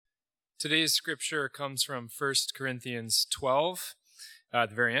Today's scripture comes from 1 Corinthians 12, at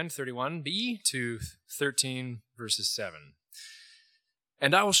the very end, 31b to 13, verses 7.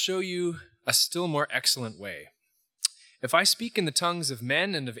 And I will show you a still more excellent way. If I speak in the tongues of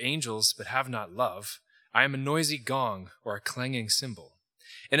men and of angels, but have not love, I am a noisy gong or a clanging cymbal.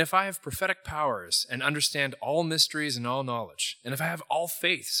 And if I have prophetic powers and understand all mysteries and all knowledge, and if I have all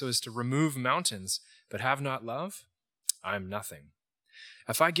faith so as to remove mountains, but have not love, I am nothing.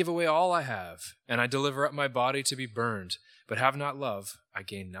 If I give away all I have, and I deliver up my body to be burned, but have not love, I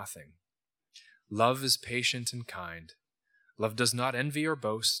gain nothing. Love is patient and kind. Love does not envy or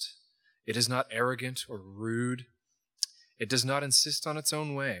boast. It is not arrogant or rude. It does not insist on its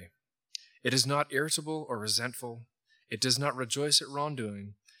own way. It is not irritable or resentful. It does not rejoice at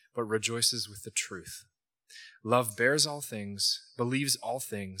wrongdoing, but rejoices with the truth. Love bears all things, believes all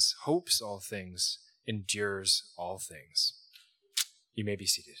things, hopes all things, endures all things. You may be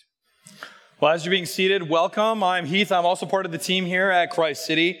seated. Well, as you're being seated, welcome. I'm Heath. I'm also part of the team here at Christ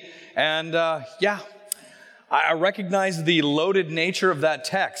City. And I recognize the loaded nature of that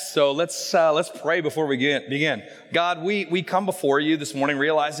text. So let's pray before we begin. God, we come before you this morning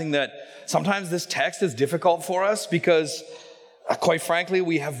realizing that sometimes this text is difficult for us because, quite frankly,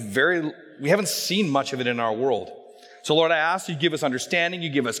 we haven't seen much of it in our world. So, Lord, I ask you give us understanding, you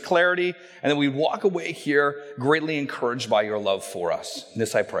give us clarity, and that we walk away here greatly encouraged by your love for us. And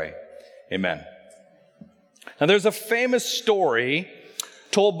this I pray. Amen. Now, there's a famous story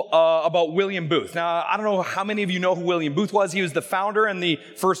told about William Booth. Now, I don't know how many of you know who William Booth was. He was the founder and the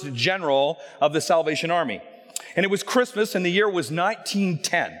first general of the Salvation Army. And it was Christmas, and the year was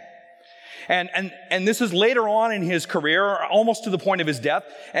 1910. And this is later on in his career, almost to the point of his death.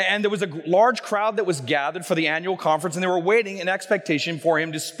 And there was a large crowd that was gathered for the annual conference, and they were waiting in expectation for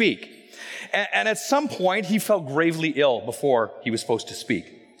him to speak. And at some point, he fell gravely ill before he was supposed to speak.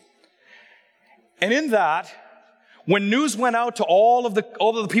 And in that, when news went out to all of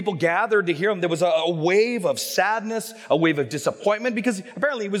the people gathered to hear him, there was a wave of sadness, a wave of disappointment, because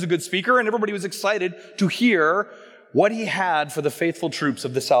apparently he was a good speaker, and everybody was excited to hear what he had for the faithful troops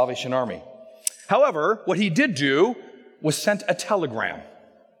of the Salvation Army. However, what he did do was sent a telegram.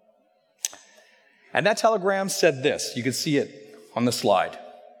 And that telegram said this. You can see it on the slide.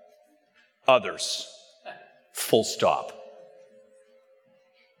 Others. Full stop.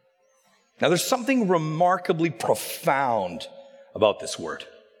 Now, there's something remarkably profound about this word.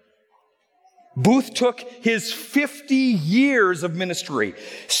 Booth took his 50 years of ministry,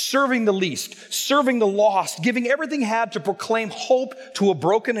 serving the least, serving the lost, giving everything he had to proclaim hope to a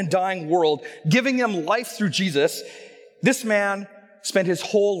broken and dying world, giving them life through Jesus. This man spent his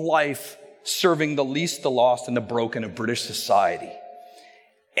whole life serving the least, the lost, and the broken of British society.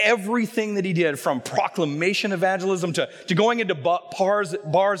 Everything that he did, from proclamation evangelism to going into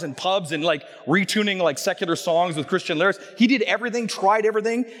bars and pubs and retuning secular songs with Christian lyrics, he did everything, tried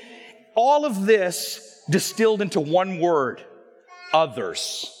everything. All of this distilled into one word: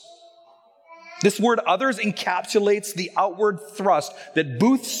 others. This word others encapsulates the outward thrust that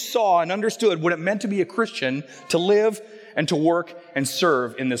Booth saw and understood what it meant to be a Christian, to live and to work and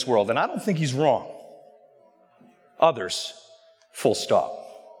serve in this world. And I don't think he's wrong. Others, full stop.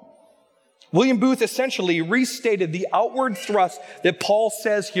 William Booth essentially restated the outward thrust that Paul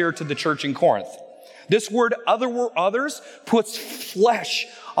says here to the church in Corinth. This word others puts flesh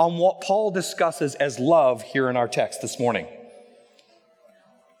on what Paul discusses as love here in our text this morning.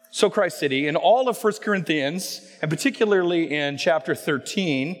 So Christ City, in all of 1 Corinthians, and particularly in chapter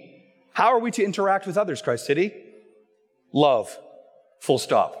 13, how are we to interact with others, Christ City? Love, full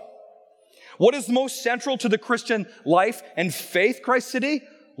stop. What is most central to the Christian life and faith, Christ City?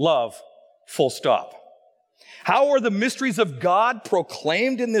 Love, full stop. How are the mysteries of God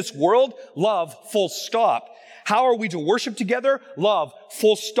proclaimed in this world? Love, full stop. How are we to worship together? Love,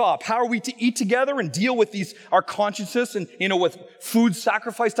 full stop. How are we to eat together and deal with our consciences and, with food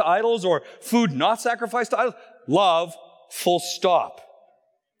sacrificed to idols or food not sacrificed to idols? Love, full stop.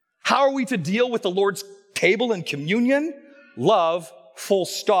 How are we to deal with the Lord's table and communion? Love, full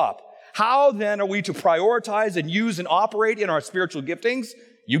stop. How then are we to prioritize and use and operate in our spiritual giftings?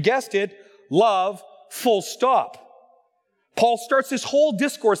 You guessed it. Love, full stop. Paul starts this whole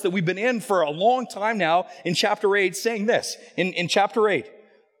discourse that we've been in for a long time now in chapter 8, saying this, in chapter 8.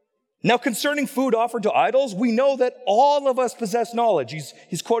 Now, concerning food offered to idols, we know that all of us possess knowledge.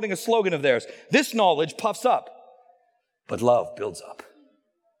 He's quoting a slogan of theirs. This knowledge puffs up, but love builds up.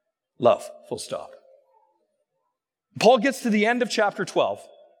 Love, full stop. Paul gets to the end of chapter 12,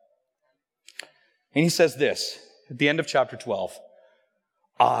 and he says this, at the end of chapter 12,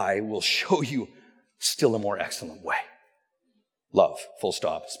 I will show you still a more excellent way. love, full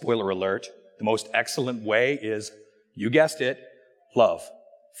stop. Spoiler alert, the most excellent way is, you guessed it, love,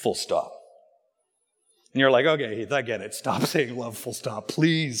 full stop. And you're like, okay, Heath, I get it. Stop saying love, full stop.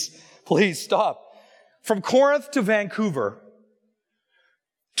 Please, please stop. From Corinth to Vancouver,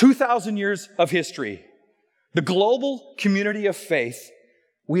 2,000 years of history, the global community of faith,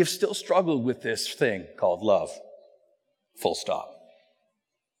 we have still struggled with this thing called love, full stop.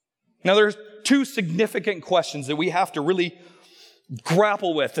 Now, there's two significant questions that we have to really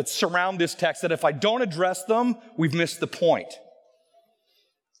grapple with that surround this text, that if I don't address them, we've missed the point.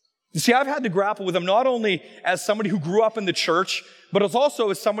 You see, I've had to grapple with them not only as somebody who grew up in the church, but also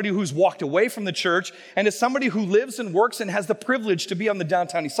as somebody who's walked away from the church, and as somebody who lives and works and has the privilege to be on the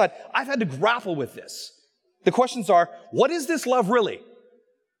downtown east side. I've had to grapple with this. The questions are, what is this love really?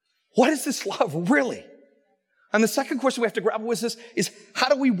 What is this love really? And the second question we have to grapple with is how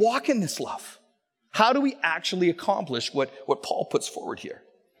do we walk in this love? How do we actually accomplish what Paul puts forward here?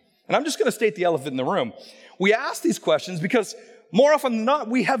 And I'm just going to state the elephant in the room. We ask these questions because more often than not,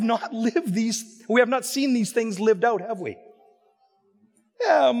 we have not seen these things lived out, have we?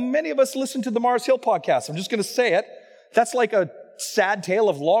 Yeah, many of us listen to the Mars Hill podcast. I'm just going to say it. That's like a sad tale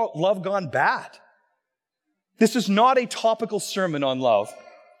of love gone bad. This is not a topical sermon on love,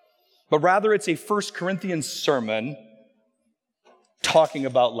 but rather it's a 1 Corinthians sermon talking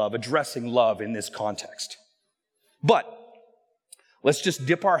about love, addressing love in this context. But let's just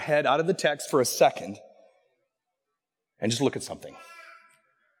dip our head out of the text for a second and just look at something.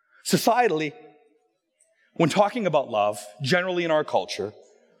 Societally, when talking about love, generally in our culture,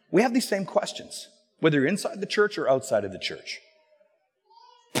 we have these same questions, whether you're inside the church or outside of the church.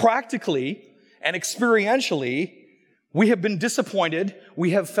 Practically and experientially, we have been disappointed.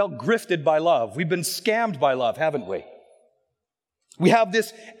 We have felt grifted by love. We've been scammed by love, haven't we? We have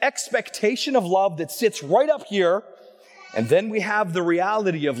this expectation of love that sits right up here, and then we have the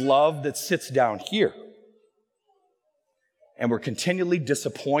reality of love that sits down here. And we're continually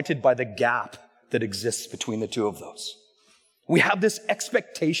disappointed by the gap that exists between the two of those. We have this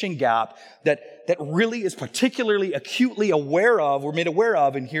expectation gap that really is particularly acutely we're made aware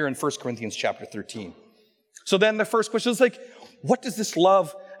of in here in 1 Corinthians chapter 13. So then the first question is what does this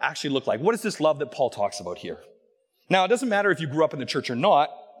love actually look like? What is this love that Paul talks about here? Now, it doesn't matter if you grew up in the church or not.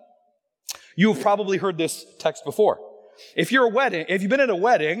 You've probably heard this text before. If you've been at a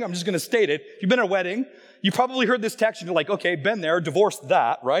wedding, I'm just going to state it. If you've been at a wedding, you probably heard this text and you're like, okay, been there, divorced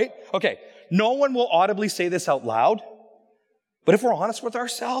that, right? Okay, no one will audibly say this out loud. But if we're honest with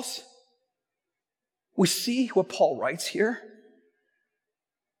ourselves, we see what Paul writes here.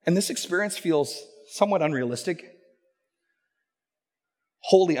 And this experience feels somewhat unrealistic,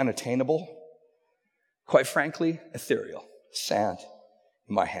 wholly unattainable, quite frankly, ethereal, sand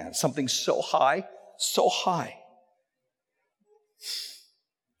in my hand, something so high,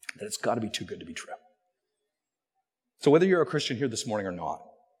 that it's got to be too good to be true. So whether you're a Christian here this morning or not,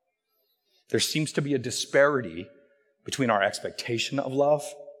 there seems to be a disparity between our expectation of love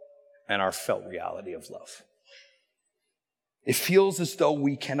and our felt reality of love. It feels as though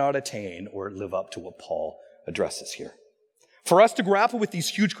we cannot attain or live up to what Paul addresses here. For us to grapple with these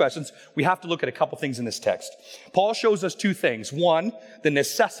huge questions, we have to look at a couple things in this text. Paul shows us two things. One, the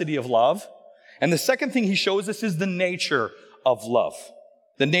necessity of love. And the second thing he shows us is the nature of love.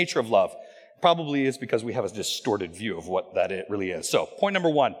 The nature of love. Probably is because we have a distorted view of what that it really is. So, point number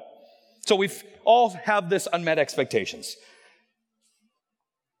one. So we all have this unmet expectations.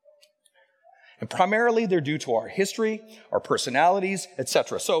 And primarily they're due to our history, our personalities,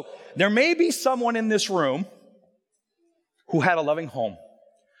 etc. So there may be someone in this room who had a loving home,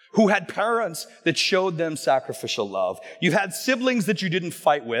 who had parents that showed them sacrificial love. You've had siblings that you didn't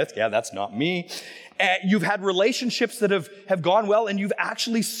fight with. Yeah, that's not me. You've had relationships that have gone well, and you've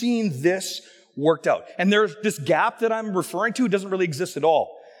actually seen this worked out. And there's this gap that I'm referring to doesn't really exist at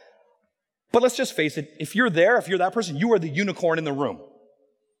all. But let's just face it, if you're that person, you are the unicorn in the room.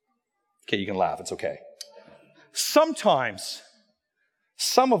 Okay, you can laugh, it's okay. Sometimes,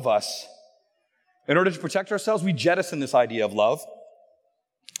 some of us, in order to protect ourselves, we jettison this idea of love.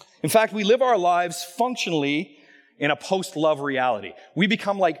 In fact, we live our lives functionally in a post-love reality. We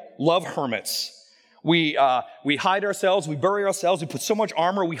become like love hermits. We hide ourselves, we bury ourselves, we put so much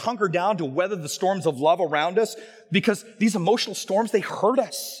armor, we hunker down to weather the storms of love around us because these emotional storms, they hurt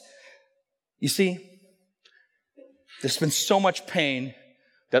us. You see, there's been so much pain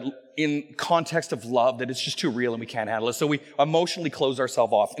that in context of love that it's just too real and we can't handle it. So we emotionally close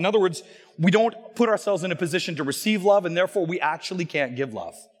ourselves off. In other words, we don't put ourselves in a position to receive love, and therefore we actually can't give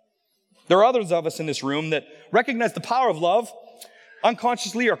love. There are others of us in this room that recognize the power of love,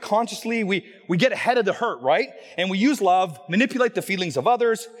 unconsciously or consciously, we get ahead of the hurt, right? And we use love, manipulate the feelings of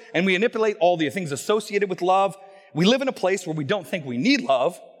others, and we manipulate all the things associated with love. We live in a place where we don't think we need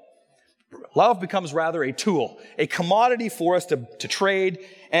love. Love becomes rather a tool, a commodity for us to trade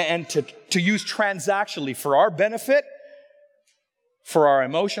and to use transactionally for our benefit, for our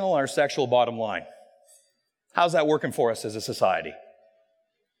emotional, our sexual bottom line. How's that working for us as a society?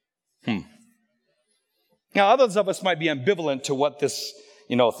 Now, others of us might be ambivalent to what this,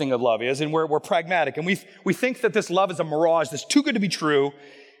 thing of love is, and we're pragmatic, and we think that this love is a mirage that's too good to be true.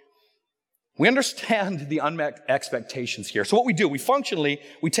 We understand the unmet expectations here. So what we do, we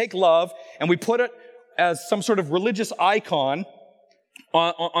take love and we put it as some sort of religious icon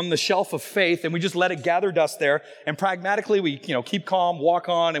on the shelf of faith, and we just let it gather dust there, and pragmatically we, keep calm, walk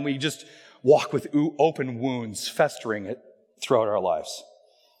on, and we just walk with open wounds festering it throughout our lives.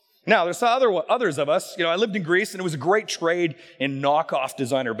 Now, there's others of us, I lived in Greece, and it was a great trade in knockoff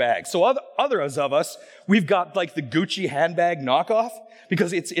designer bags. So others of us, we've got like the Gucci handbag knockoff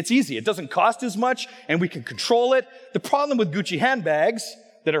because it's easy. It doesn't cost as much, and we can control it. The problem with Gucci handbags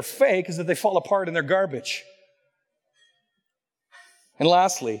that are fake is that they fall apart and they're garbage. And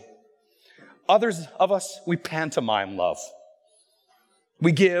lastly, others of us, we pantomime love.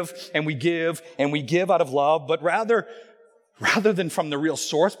 We give and we give and we give out of love, but rather than from the real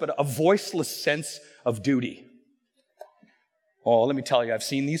source, but a voiceless sense of duty. Oh, let me tell you, I've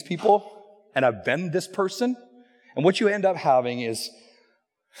seen these people, and I've been this person, and what you end up having is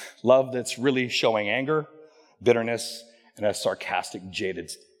love that's really showing anger, bitterness, and a sarcastic,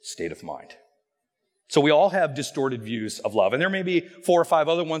 jaded state of mind. So we all have distorted views of love, and there may be 4 or 5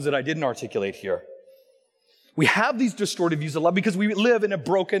 other ones that I didn't articulate here. We have these distorted views of love because we live in a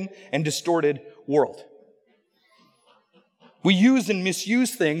broken and distorted world. We use and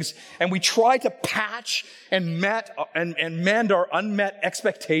misuse things, and we try to patch and mend our unmet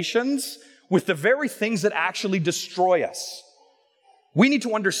expectations with the very things that actually destroy us. We need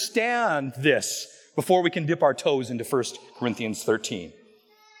to understand this before we can dip our toes into 1 Corinthians 13.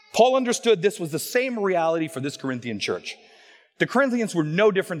 Paul understood this was the same reality for this Corinthian church. The Corinthians were no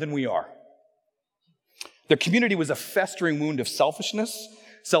different than we are. Their community was a festering wound of selfishness,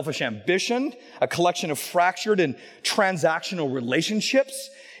 selfish ambition, a collection of fractured and transactional relationships.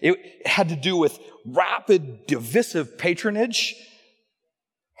 It had to do with rapid, divisive patronage,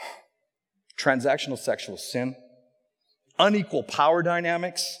 transactional sexual sin, unequal power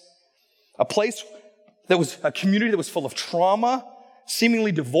dynamics, a community that was full of trauma,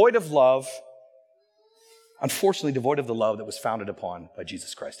 seemingly devoid of love, unfortunately devoid of the love that was founded upon by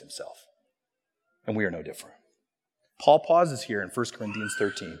Jesus Christ himself. And we are no different. Paul pauses here in 1 Corinthians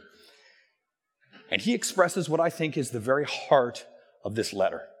 13, and he expresses what I think is the very heart of this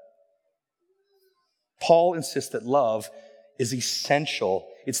letter. Paul insists that love is essential.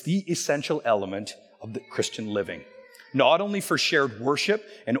 It's the essential element of the Christian living, not only for shared worship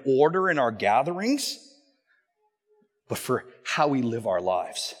and order in our gatherings, but for how we live our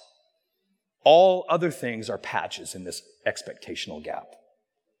lives. All other things are patches in this expectational gap.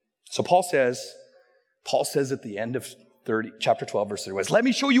 So Paul says at the end of chapter 12, verse 31, let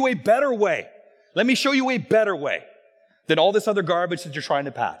me show you a better way. Let me show you a better way than all this other garbage that you're trying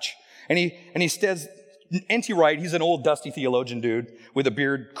to patch. And he says, N.T. Wright, he's an old dusty theologian dude with a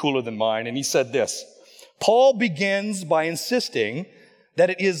beard cooler than mine, and he said this: Paul begins by insisting that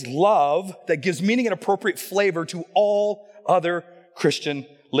it is love that gives meaning and appropriate flavor to all other Christian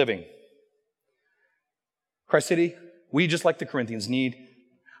living. Christ City, we, just like the Corinthians,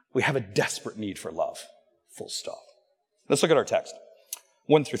 we have a desperate need for love. Full stop. Let's look at our text.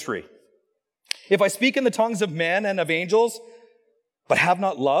 1 through 3. If I speak in the tongues of men and of angels, but have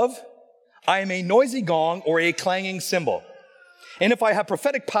not love, I am a noisy gong or a clanging cymbal. And if I have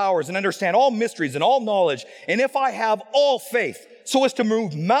prophetic powers and understand all mysteries and all knowledge, and if I have all faith so as to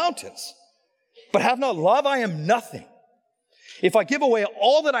move mountains, but have not love, I am nothing. If I give away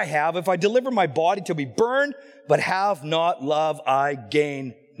all that I have, if I deliver my body to be burned, but have not love, I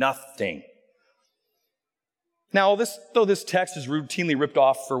gain nothing. Now, though this text is routinely ripped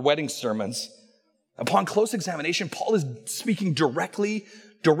off for wedding sermons, upon close examination, Paul is speaking directly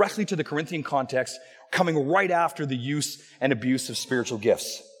to the Corinthian context, coming right after the use and abuse of spiritual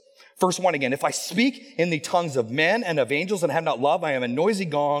gifts. Verse 1 again, if I speak in the tongues of men and of angels and have not love, I am a noisy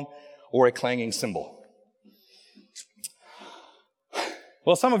gong or a clanging cymbal.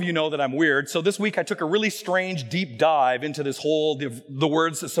 Well, some of you know that I'm weird, so this week I took a really strange deep dive into this whole, the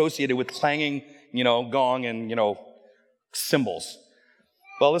words associated with clanging, gong and, cymbals.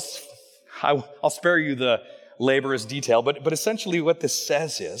 Well, I'll spare you the laborious detail, but essentially what this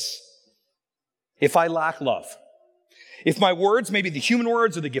says is, if I lack love, If my words, maybe the human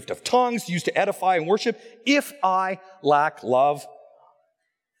words or the gift of tongues used to edify and worship, if I lack love,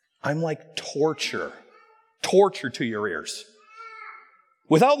 I'm like torture to your ears.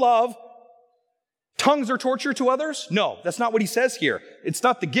 Without love, tongues are torture to others? No, that's not what he says here. It's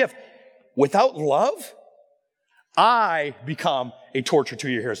not the gift. Without love, I become a torture to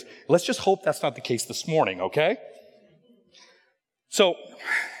your ears. Let's just hope that's not the case this morning, okay? So,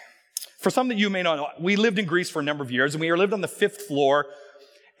 for some that you may not know, we lived in Greece for a number of years, and we lived on the 5th floor,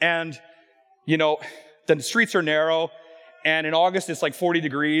 and, the streets are narrow, and in August it's like 40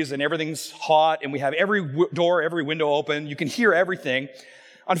 degrees, and everything's hot, and we have every door, every window open. You can hear everything.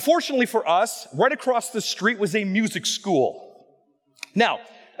 Unfortunately for us, right across the street was a music school. Now,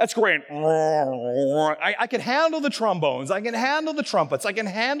 that's great. I can handle the trombones. I can handle the trumpets. I can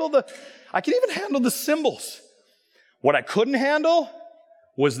even handle the cymbals. What I couldn't handle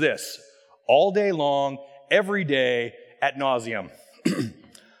was this. All day long, every day, ad nauseum.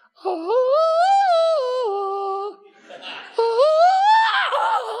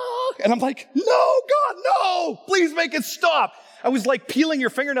 And I'm like, no, God, no, please make it stop. I was like peeling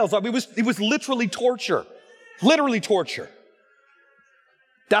your fingernails off. It was literally torture. Literally torture.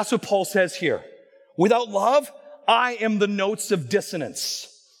 That's what Paul says here. Without love, I am the notes of dissonance.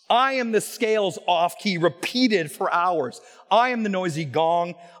 I am the scales off key repeated for hours. I am the noisy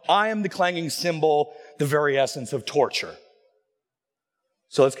gong. I am the clanging cymbal, the very essence of torture.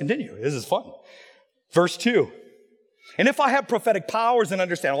 So let's continue. This is fun. Verse 2. And if I have prophetic powers and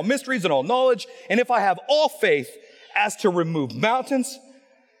understand all mysteries and all knowledge, and if I have all faith as to remove mountains,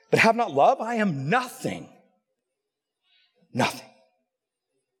 but have not love, I am nothing. Nothing.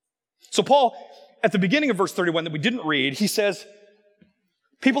 So Paul, at the beginning of verse 31 that we didn't read, he says,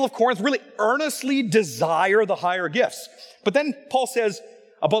 people of Corinth really earnestly desire the higher gifts. But then Paul says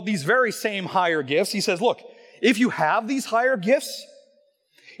about these very same higher gifts, he says, look, if you have these higher gifts,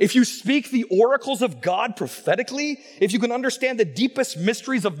 if you speak the oracles of God prophetically, if you can understand the deepest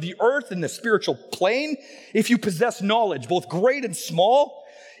mysteries of the earth and the spiritual plane, if you possess knowledge, both great and small,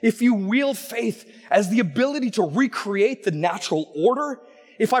 if you wield faith as the ability to recreate the natural order,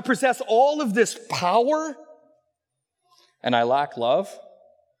 if I possess all of this power and I lack love,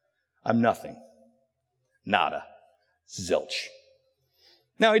 I'm nothing. Nada. Zilch.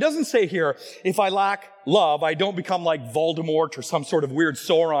 Now, he doesn't say here, if I lack love, I don't become like Voldemort or some sort of weird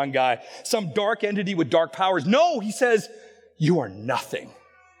Sauron guy, some dark entity with dark powers. No, he says, you are nothing.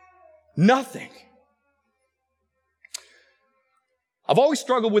 Nothing. I've always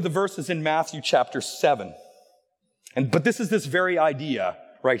struggled with the verses in Matthew chapter 7. But this is this very idea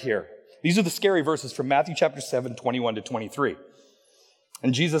right here. These are the scary verses from Matthew chapter 7, 21 to 23.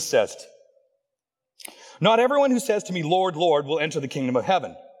 And Jesus says, not everyone who says to me, Lord, Lord, will enter the kingdom of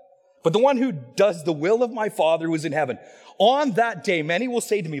heaven, but the one who does the will of my Father who is in heaven. On that day, many will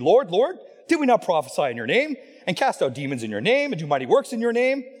say to me, Lord, Lord, did we not prophesy in your name and cast out demons in your name and do mighty works in your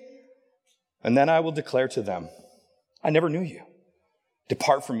name? And then I will declare to them, I never knew you.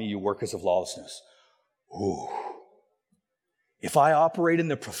 Depart from me, you workers of lawlessness. Ooh. If I operate in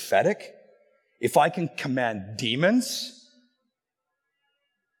the prophetic, if I can command demons,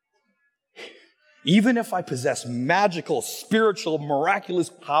 even if I possess magical, spiritual, miraculous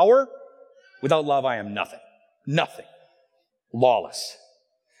power, without love, I am nothing. Nothing. Lawless.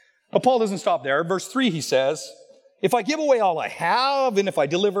 But Paul doesn't stop there. Verse 3, he says, if I give away all I have, and if I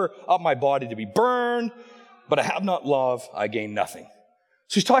deliver up my body to be burned, but I have not love, I gain nothing.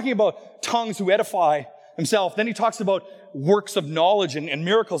 So he's talking about tongues who edify himself. Then he talks about works of knowledge and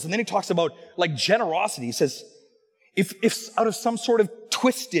miracles. And then he talks about like generosity. He says, if out of some sort of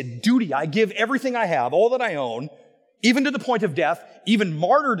twisted duty, I give everything I have, all that I own, even to the point of death, even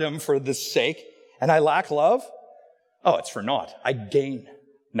martyrdom for this sake, and I lack love, oh, it's for naught. I gain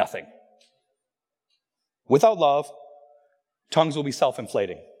nothing. Without love, tongues will be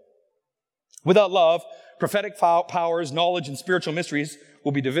self-inflating. Without love, prophetic powers, knowledge, and spiritual mysteries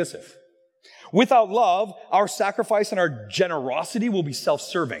will be divisive. Without love, our sacrifice and our generosity will be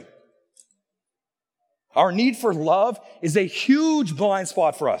self-serving. Our need for love is a huge blind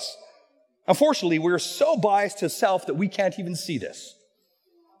spot for us. Unfortunately, we're so biased to self that we can't even see this.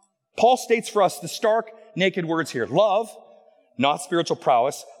 Paul states for us the stark, naked words here. Love, not spiritual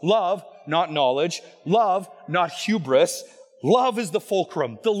prowess. Love, not knowledge. Love, not hubris. Love is the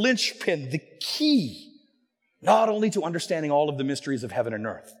fulcrum, the linchpin, the key, not only to understanding all of the mysteries of heaven and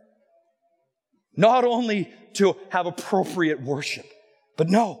earth, not only to have appropriate worship, but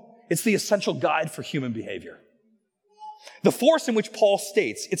no, it's the essential guide for human behavior. The force in which Paul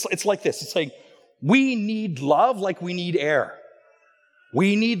states, it's like this. It's saying, we need love like we need air.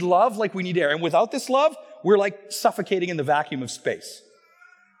 We need love like we need air. And without this love, we're like suffocating in the vacuum of space.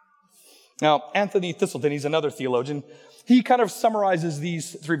 Now, Anthony Thistleton, he's another theologian, he kind of summarizes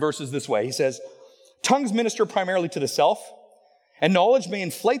these 3 verses this way. He says, tongues minister primarily to the self, and knowledge may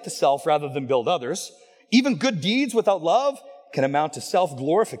inflate the self rather than build others. Even good deeds without love can amount to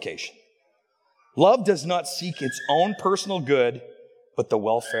self-glorification. Love does not seek its own personal good, but the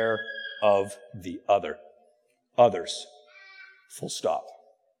welfare of the others. Full stop.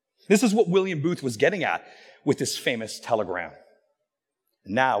 This is what William Booth was getting at with this famous telegram.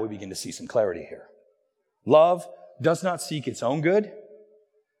 Now we begin to see some clarity here. Love does not seek its own good,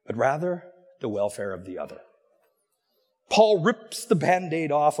 but rather the welfare of the other. Paul rips the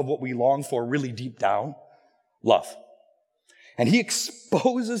Band-Aid off of what we long for really deep down, love. And he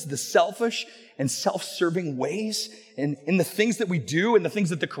exposes the selfish and self-serving ways in the things that we do and the things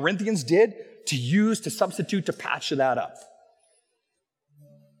that the Corinthians did to use, to substitute, to patch that up.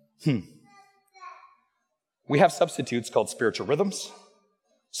 We have substitutes called spiritual rhythms,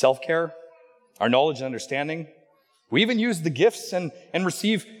 self-care, our knowledge and understanding. We even use the gifts and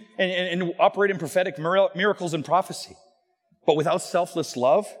receive and operate in prophetic miracles and prophecy. But without selfless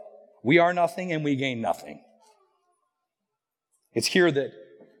love, we are nothing and we gain nothing. It's here that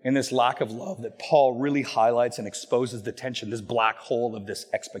in this lack of love that Paul really highlights and exposes the tension, this black hole of this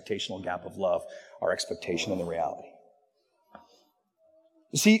expectational gap of love, our expectation and the reality.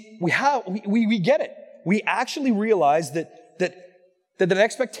 You see, we get it. We actually realize that an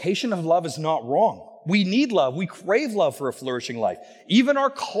expectation of love is not wrong. We need love. We crave love for a flourishing life. Even our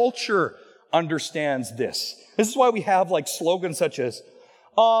culture understands this. This is why we have like slogans such as,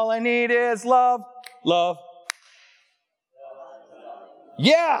 all I need is love, love.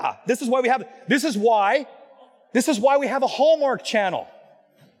 Yeah, this is why we have it. This is why we have a Hallmark channel.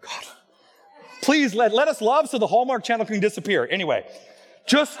 God, please let us love so the Hallmark channel can disappear. Anyway,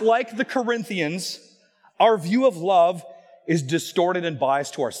 just like the Corinthians, our view of love is distorted and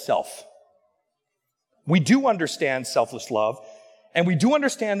biased to ourself. We do understand selfless love, and we do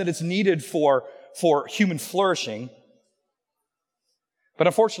understand that it's needed for human flourishing. But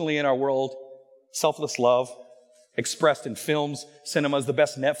unfortunately, in our world, selfless love, expressed in films, cinemas, the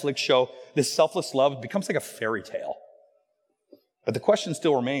best Netflix show, this selfless love becomes like a fairy tale. But the question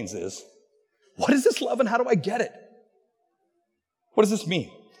still remains is, what is this love and how do I get it? What does this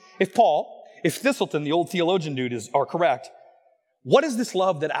mean? If Thistleton, the old theologian dude, are correct, what is this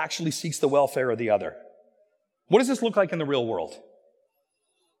love that actually seeks the welfare of the other? What does this look like in the real world?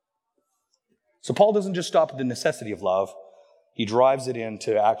 So Paul doesn't just stop at the necessity of love. He drives it in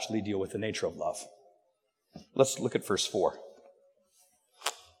to actually deal with the nature of love. Let's look at verse 4.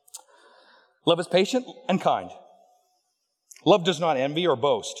 Love is patient and kind. Love does not envy or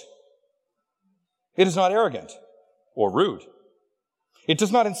boast. It is not arrogant or rude. It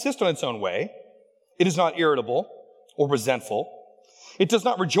does not insist on its own way. It is not irritable or resentful. It does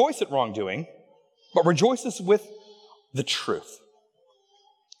not rejoice at wrongdoing, but rejoices with the truth.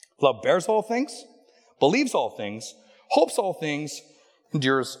 Love bears all things, believes all things, hopes all things,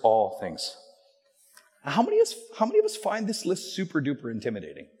 endures all things. How many of us find this list super duper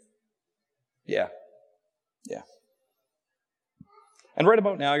intimidating? Yeah. And right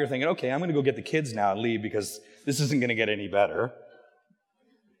about now, you're thinking, okay, I'm going to go get the kids now and leave because this isn't going to get any better.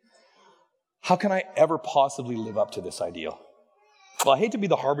 How can I ever possibly live up to this ideal? Well, I hate to be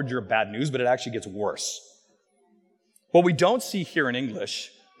the harbinger of bad news, but it actually gets worse. What we don't see here in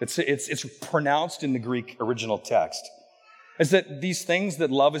English, it's pronounced in the Greek original text, is that these things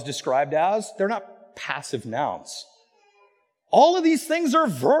that love is described as, they're not passive nouns. All of these things are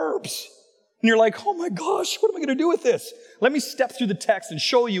verbs. And you're like, oh my gosh, what am I going to do with this? Let me step through the text and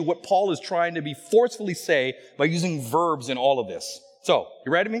show you what Paul is trying to be forcefully say by using verbs in all of this. So,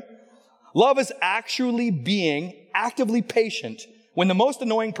 you ready with me? Love is actually being actively patient when the most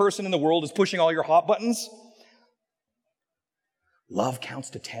annoying person in the world is pushing all your hot buttons. Love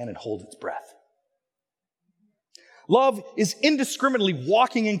counts to 10 and holds its breath. Love is indiscriminately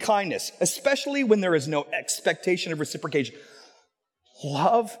walking in kindness, especially when there is no expectation of reciprocation.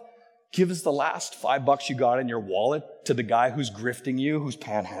 Love gives the last $5 you got in your wallet to the guy who's grifting you, who's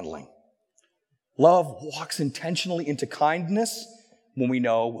panhandling. Love walks intentionally into kindness when we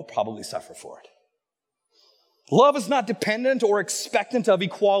know we'll probably suffer for it. Love is not dependent or expectant of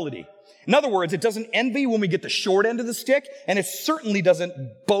equality. In other words, it doesn't envy when we get the short end of the stick, and it certainly doesn't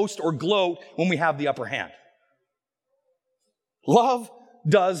boast or gloat when we have the upper hand. Love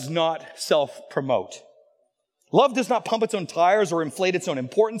does not self-promote. Love does not pump its own tires or inflate its own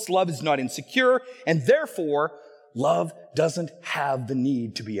importance. Love is not insecure, and therefore, love doesn't have the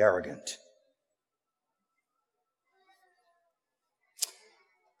need to be arrogant.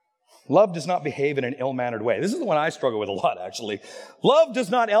 Love does not behave in an ill-mannered way. This is the one I struggle with a lot, actually. Love does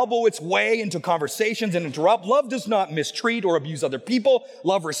not elbow its way into conversations and interrupt. Love does not mistreat or abuse other people.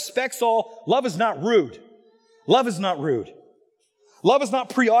 Love respects all. Love is not rude. Love is not rude. Love is not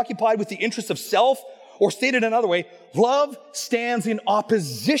preoccupied with the interests of self, or stated another way, love stands in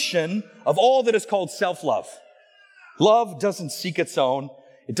opposition of all that is called self-love. Love doesn't seek its own.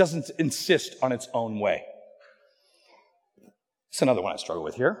 It doesn't insist on its own way. It's another one I struggle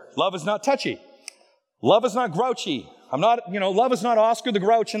with here. Love is not touchy. Love is not grouchy. Love is not Oscar the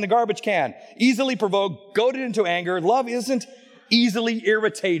Grouch in the garbage can. Easily provoked, goaded into anger. Love isn't easily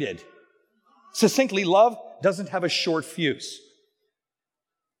irritated. Succinctly, love doesn't have a short fuse.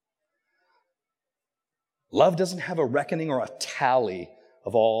 Love doesn't have a reckoning or a tally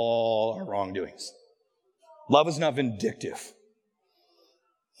of all our wrongdoings. Love is not vindictive.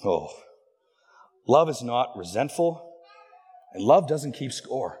 Love is not resentful. And love doesn't keep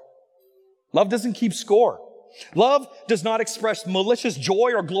score. Love doesn't keep score. Love does not express malicious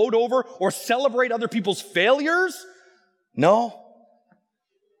joy or gloat over or celebrate other people's failures. No.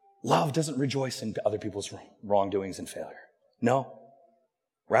 Love doesn't rejoice in other people's wrongdoings and failure. No.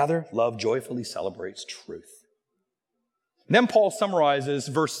 Rather, love joyfully celebrates truth. And then Paul summarizes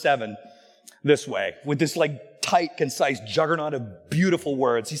verse 7 this way, with this tight, concise juggernaut of beautiful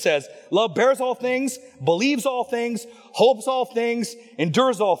words. He says, love bears all things, believes all things, hopes all things,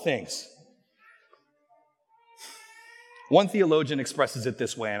 endures all things. One theologian expresses it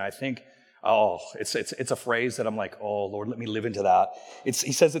this way, and I think, it's a phrase that I'm like, oh, Lord, let me live into that.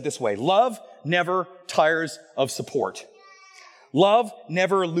 He says it this way, love never tires of support. Love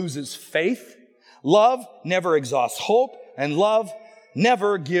never loses faith. Love never exhausts hope. And love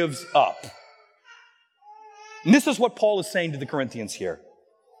never gives up. And this is what Paul is saying to the Corinthians here.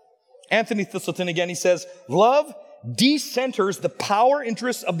 Anthony Thistleton again, he says, love decenters the power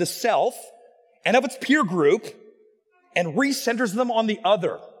interests of the self and of its peer group and recenters them on the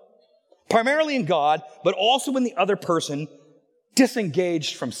other, primarily in God, but also in the other person,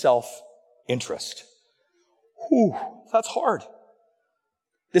 disengaged from self-interest. Whew, that's hard.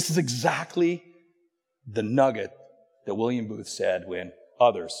 This is exactly the nugget that William Booth said when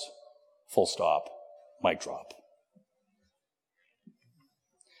others, full stop, mic drop.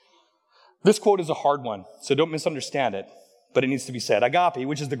 This quote is a hard one, so don't misunderstand it, but it needs to be said. Agape,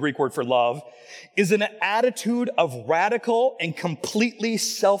 which is the Greek word for love, is an attitude of radical and completely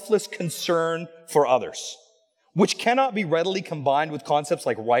selfless concern for others, which cannot be readily combined with concepts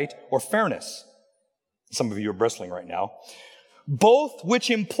like right or fairness. Some of you are bristling right now. Both which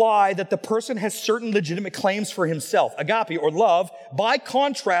imply that the person has certain legitimate claims for himself. Agape, or love, by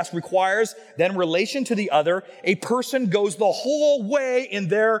contrast, requires that in relation to the other, a person goes the whole way in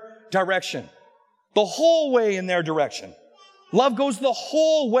their direction. The whole way in their direction. Love goes the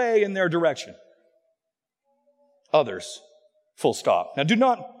whole way in their direction. Others, full stop. Now, do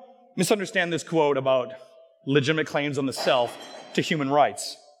not misunderstand this quote about legitimate claims on the self to human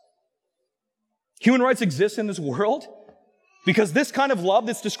rights. Human rights exist in this world because this kind of love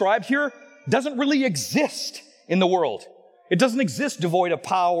that's described here doesn't really exist in the world. It doesn't exist devoid of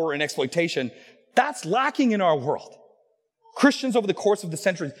power and exploitation. That's lacking in our world. Christians over the course of the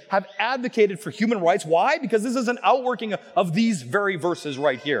centuries have advocated for human rights. Why? Because this is an outworking of these very verses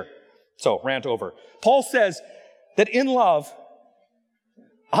right here. So, rant over. Paul says that in love,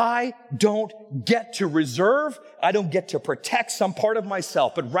 I don't get to reserve, I don't get to protect some part of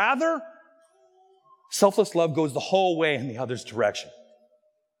myself, but rather, selfless love goes the whole way in the other's direction.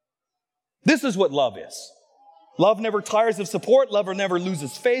 This is what love is. Love never tires of support. Love never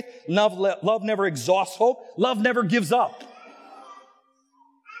loses faith. Love never exhausts hope. Love never gives up.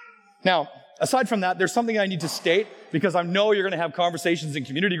 Now, aside from that, there's something I need to state because I know you're going to have conversations in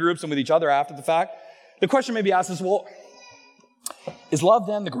community groups and with each other after the fact. The question may be asked is, well, is love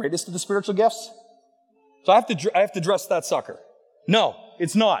then the greatest of the spiritual gifts? So I have to address that sucker. No,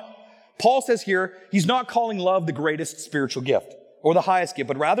 it's not. Paul says here, he's not calling love the greatest spiritual gift or the highest gift,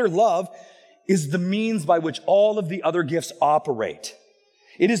 but rather love is the means by which all of the other gifts operate.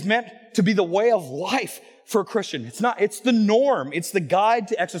 It is meant to be the way of life for a Christian. It's the norm. It's the guide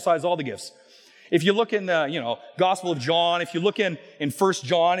to exercise all the gifts. If you look in the, Gospel of John, if you look in 1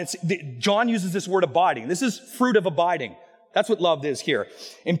 John, John uses this word abiding. This is fruit of abiding. That's what love is here.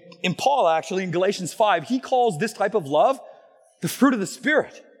 In Paul, actually, in Galatians 5, he calls this type of love the fruit of the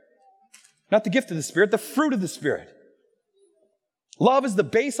Spirit. Not the gift of the Spirit, the fruit of the Spirit. Love is the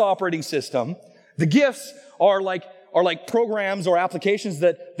base operating system. The gifts are like programs or applications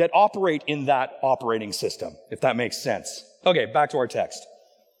that operate in that operating system, if that makes sense. Okay, back to our text.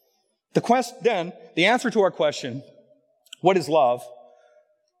 The answer to our question, what is love?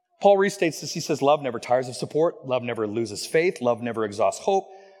 Paul restates this. He says, love never tires of support. Love never loses faith. Love never exhausts hope.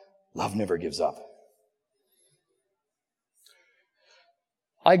 Love never gives up.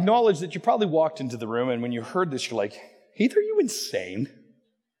 I acknowledge that you probably walked into the room, and when you heard this, you're like, Heath, are you insane?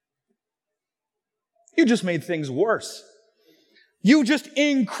 You just made things worse. You just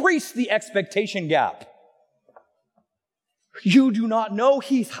increased the expectation gap. You do not know,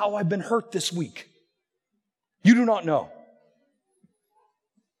 Heath, how I've been hurt this week. You do not know.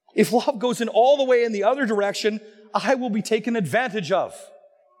 If love goes in all the way in the other direction, I will be taken advantage of.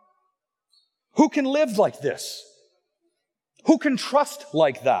 Who can live like this? Who can trust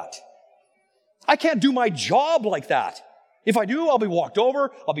like that? I can't do my job like that. If I do, I'll be walked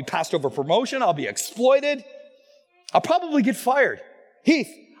over. I'll be passed over promotion. I'll be exploited. I'll probably get fired. Heath,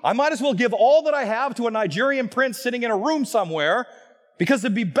 I might as well give all that I have to a Nigerian prince sitting in a room somewhere, because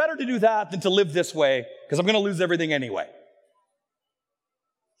it'd be better to do that than to live this way, because I'm going to lose everything anyway.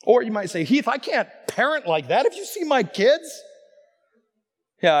 Or you might say, Heath, I can't parent like that. Have you seen my kids?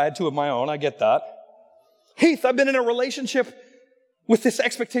 Yeah, I had two of my own. I get that. Heath, I've been in a relationship with this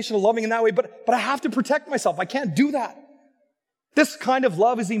expectation of loving in that way, but I have to protect myself. I can't do that. This kind of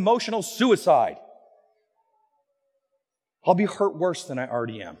love is emotional suicide. I'll be hurt worse than I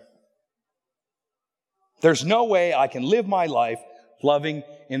already am. There's no way I can live my life loving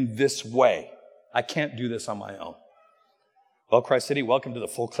in this way. I can't do this on my own. Well, Christ City, welcome to the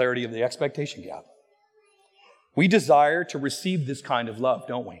full clarity of the expectation gap. We desire to receive this kind of love,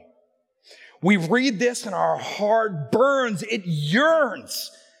 don't we? We read this and our heart burns. It yearns.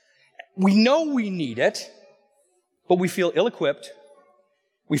 We know we need it, but we feel ill-equipped.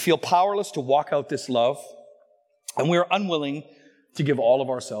 We feel powerless to walk out this love, and we are unwilling to give all of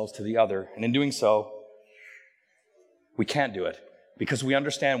ourselves to the other. And in doing so, we can't do it because we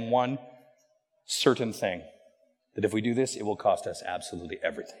understand one certain thing, that if we do this, it will cost us absolutely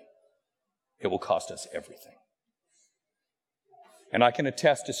everything. It will cost us everything. And I can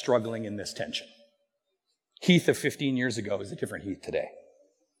attest to struggling in this tension. Heath of 15 years ago is a different Heath today.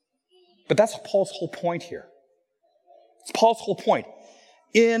 But that's Paul's whole point here. It's Paul's whole point.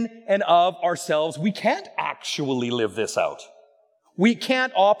 In and of ourselves, we can't actually live this out. We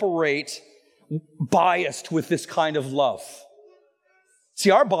can't operate biased with this kind of love.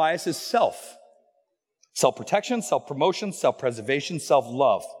 See, our bias is self. Self-protection, self-promotion, self-preservation,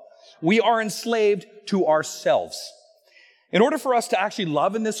 self-love. We are enslaved to ourselves. In order for us to actually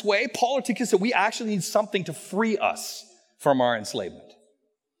love in this way, Paul articulates that we actually need something to free us from our enslavement.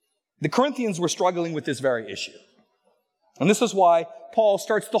 The Corinthians were struggling with this very issue. And this is why Paul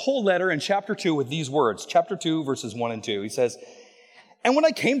starts the whole letter in chapter 2 with these words. Chapter 2, verses 1 and 2. He says, "And when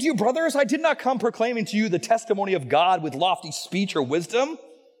I came to you, brothers, I did not come proclaiming to you the testimony of God with lofty speech or wisdom.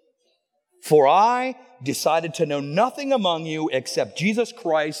 For I decided to know nothing among you except Jesus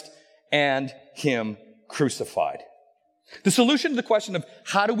Christ and Him crucified." The solution to the question of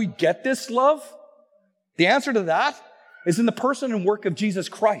how do we get this love? The answer to that is in the person and work of Jesus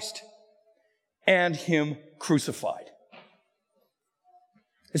Christ and Him crucified.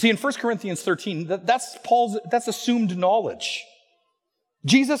 You see, in 1 Corinthians 13, that's assumed knowledge.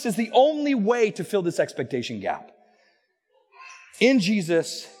 Jesus is the only way to fill this expectation gap. In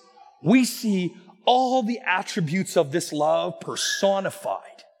Jesus, we see all the attributes of this love personified.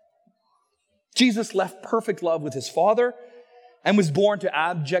 Jesus left perfect love with His Father and was born to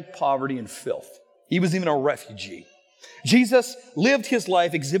abject poverty and filth. He was even a refugee. Jesus lived His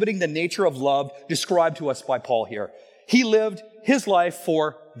life exhibiting the nature of love described to us by Paul here. He lived His life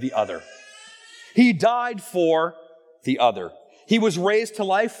for the other. He died for the other. He was raised to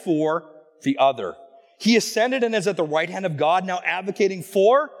life for the other. He ascended and is at the right hand of God, now advocating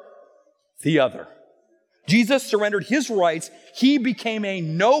for the other. Jesus surrendered His rights. He became a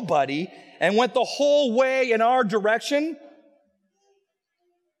nobody and went the whole way in our direction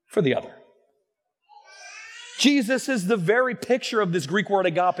for the other. Jesus is the very picture of this Greek word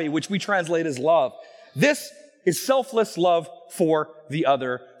agape, which we translate as love. This is selfless love for the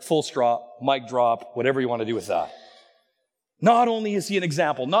other. Full stop, mic drop, whatever you want to do with that. Not only is He an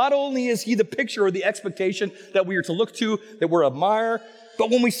example, not only is He the picture or the expectation that we are to look to, that we're admire,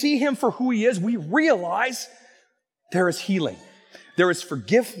 but when we see Him for who He is, we realize there is healing. There is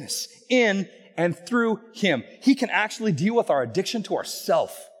forgiveness in and through Him. He can actually deal with our addiction to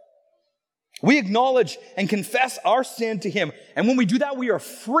ourself. We acknowledge and confess our sin to Him. And when we do that, we are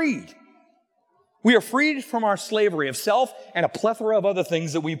freed. We are freed from our slavery of self and a plethora of other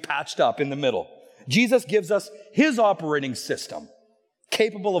things that we patched up in the middle. Jesus gives us His operating system,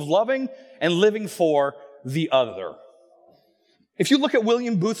 capable of loving and living for the other. If you look at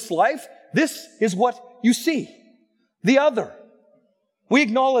William Booth's life, this is what you see. The other. We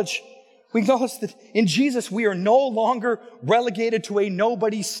acknowledge that in Jesus, we are no longer relegated to a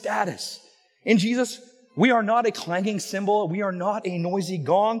nobody status. In Jesus, we are not a clanging cymbal. We are not a noisy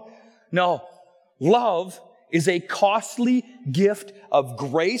gong. No, love is a costly gift of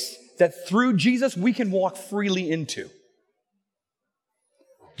grace that through Jesus, we can walk freely into.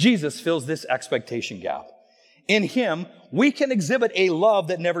 Jesus fills this expectation gap. In him, we can exhibit a love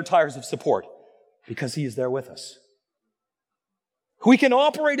that never tires of support because he is there with us. We can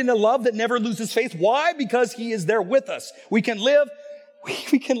operate in a love that never loses faith. Why? Because he is there with us. We can live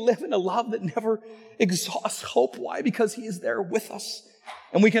in a love that never exhausts hope. Why? Because he is there with us.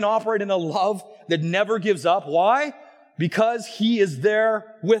 And we can operate in a love that never gives up. Why? Because he is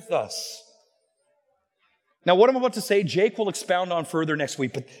there with us. Now, what I'm about to say, Jake will expound on further next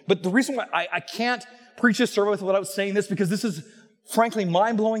week. But the reason why I can't preach this service without saying this, because this is frankly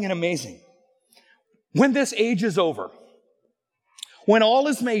mind-blowing and amazing. When this age is over, when all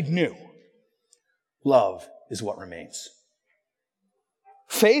is made new, love is what remains.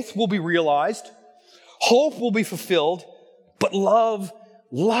 Faith will be realized, hope will be fulfilled, but love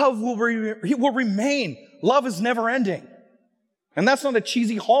will remain. Love is never ending. And that's not a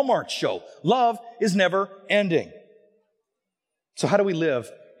cheesy Hallmark show. Love is never ending. So how do we live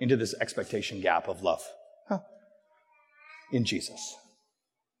into this expectation gap of love? In Jesus.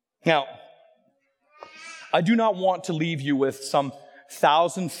 Now, I do not want to leave you with some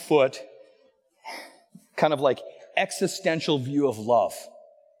 1,000-foot kind of like existential view of love.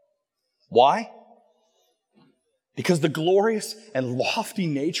 Why? Because the glorious and lofty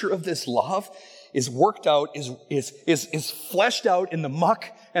nature of this love is worked out, is fleshed out in the muck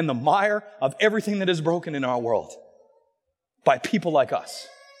and the mire of everything that is broken in our world. By people like us.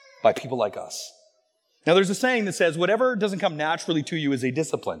 By people like us. Now there's a saying that says, whatever doesn't come naturally to you is a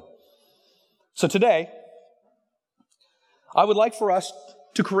discipline. So today, I would like for us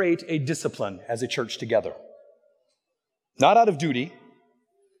to create a discipline as a church together. Not out of duty,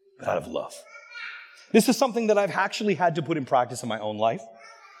 but out of love. This is something that I've actually had to put in practice in my own life.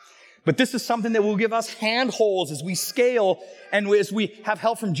 But this is something that will give us handholds as we scale and as we have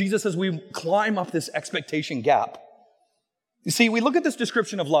help from Jesus as we climb up this expectation gap. You see, we look at this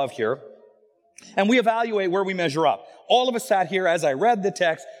description of love here, and we evaluate where we measure up. All of us sat here as I read the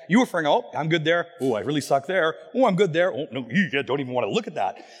text. You were referring, oh, I'm good there. Oh, I really suck there. Oh, I'm good there. Oh, no, you don't even want to look at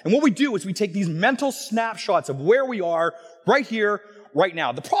that. And what we do is we take these mental snapshots of where we are right here, right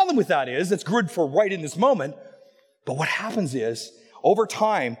now. The problem with that is it's good for right in this moment. But what happens is, over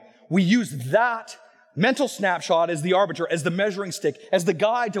time, we use that mental snapshot as the arbiter, as the measuring stick, as the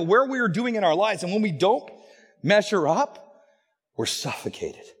guide to where we are doing in our lives. And when we don't measure up, we're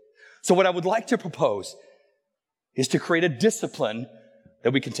suffocated. So what I would like to propose is to create a discipline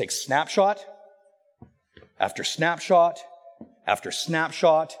that we can take snapshot after snapshot after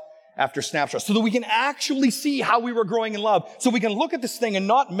snapshot after snapshot so that we can actually see how we were growing in love. So we can look at this thing and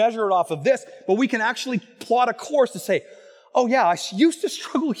not measure it off of this, but we can actually plot a course to say, oh yeah, I used to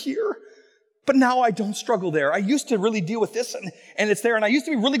struggle here, but now I don't struggle there. I used to really deal with this and it's there, and I used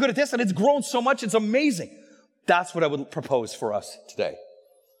to be really good at this and it's grown so much, it's amazing. That's what I would propose for us today.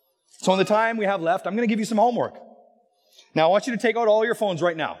 So in the time we have left, I'm going to give you some homework. Now, I want you to take out all your phones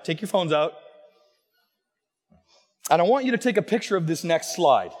right now. Take your phones out. And I want you to take a picture of this next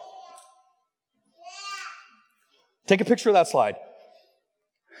slide. Take a picture of that slide.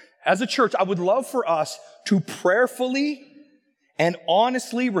 As a church, I would love for us to prayerfully and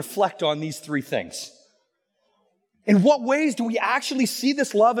honestly reflect on these three things. In what ways do we actually see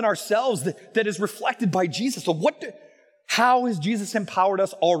this love in ourselves that is reflected by Jesus? So how has Jesus empowered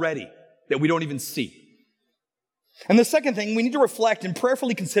us already that we don't even see? And the second thing, we need to reflect and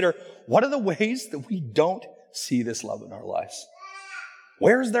prayerfully consider, what are the ways that we don't see this love in our lives?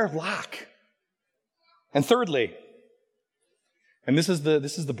 Where is there lack? And thirdly, and this is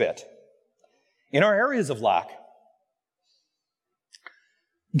the bit, in our areas of lack,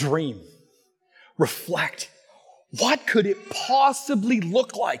 dream, reflect. What could it possibly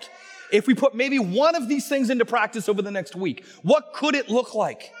look like if we put maybe one of these things into practice over the next week? What could it look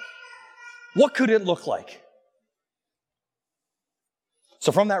like? What could it look like?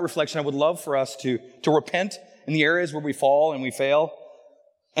 So from that reflection, I would love for us to repent in the areas where we fall and we fail,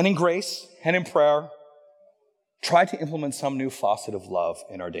 and in grace and in prayer, try to implement some new facet of love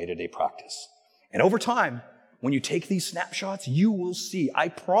in our day-to-day practice. And over time, when you take these snapshots, you will see, I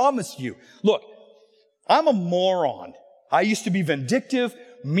promise you. Look, I'm a moron. I used to be vindictive,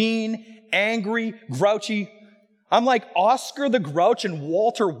 mean, angry, grouchy. I'm like Oscar the Grouch and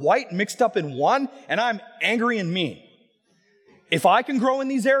Walter White mixed up in one, and I'm angry and mean. If I can grow in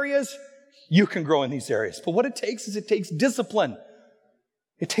these areas, you can grow in these areas. But what it takes is it takes discipline.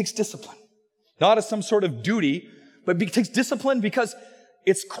 It takes discipline. Not as some sort of duty, but it takes discipline because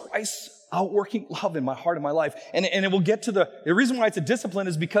it's Christ's outworking love in my heart and my life. And it will get to the reason why it's a discipline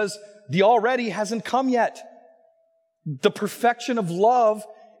is because the already hasn't come yet. The perfection of love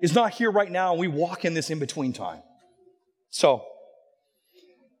is not here right now, and we walk in this in-between time. So,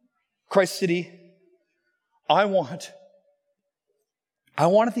 Christ City, I want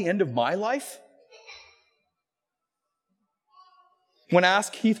at the end of my life, when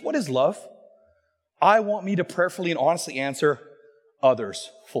asked, Keith, what is love? I want me to prayerfully and honestly answer, others,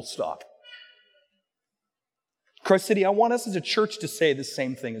 full stop. Christ City, I want us as a church to say the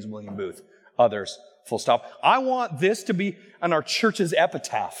same thing as William Booth, others, full stop. I want this to be on our church's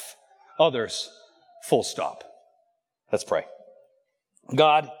epitaph, others, full stop. Let's pray.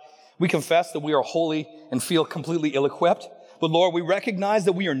 God, we confess that we are holy and feel completely ill-equipped. But Lord, we recognize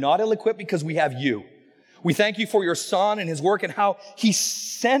that we are not ill-equipped because we have you. We thank you for your Son and his work and how you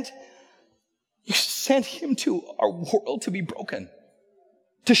sent him to our world to be broken,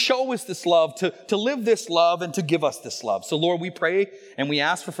 to show us this love, to live this love, and to give us this love. So Lord, we pray and we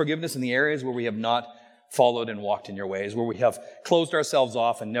ask for forgiveness in the areas where we have not followed and walked in your ways, where we have closed ourselves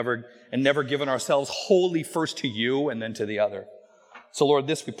off and never given ourselves wholly first to you and then to the other. So Lord,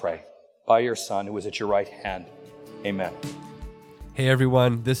 this we pray by your Son who is at your right hand. Amen. Hey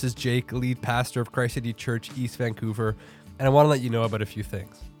everyone, this is Jake, lead pastor of Christ City Church, East Vancouver, and I want to let you know about a few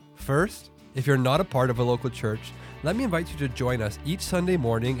things. First, if you're not a part of a local church, let me invite you to join us each Sunday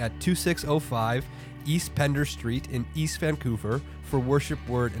morning at 2605 East Pender Street in East Vancouver for worship,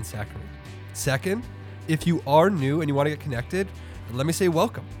 word, and sacrament. Second, if you are new and you want to get connected, let me say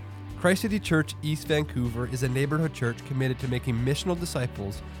welcome. Christ City Church, East Vancouver is a neighborhood church committed to making missional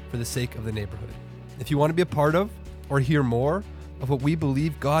disciples for the sake of the neighborhood. If you want to be a part of or hear more of what we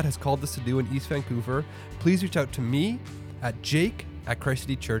believe God has called us to do in East Vancouver, please reach out to me at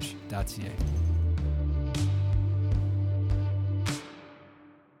jake@christcitychurch.ca.